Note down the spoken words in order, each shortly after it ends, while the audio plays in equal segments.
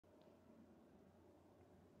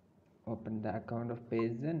open the account of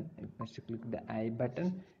person. You must click the I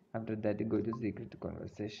button. After that, go to secret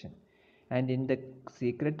conversation, and in the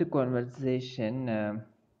secret conversation,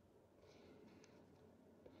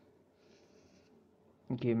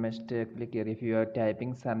 you must click here. If you are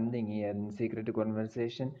typing something here in secret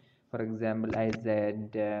conversation, for example, I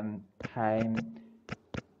said, hi,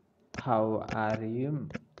 how are you?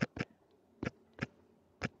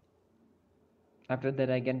 After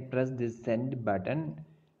that, I can press this send button,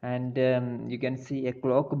 and you can see a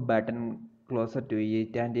clock button closer to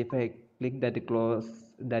it, and if I click that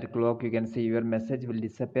clock, you can see your message will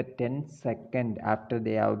disappear 10 seconds after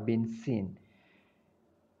they have been seen.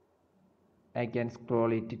 I can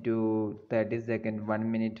scroll it to 30 seconds,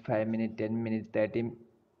 1 minute, 5 minutes, 10 minutes, 30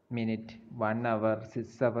 minutes, 1 hour,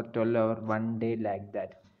 6 hour, 12 hour, 1 day, like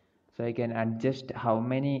that. So I can adjust how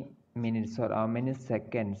many minutes or how many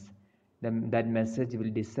seconds that message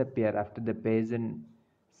will disappear after the person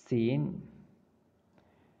seen.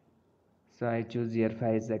 So I choose here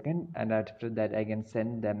 5 seconds, and after that I can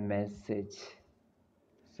send the message.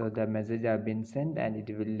 So the message have been sent, and it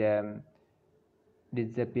will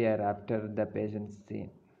disappear after the patient seen.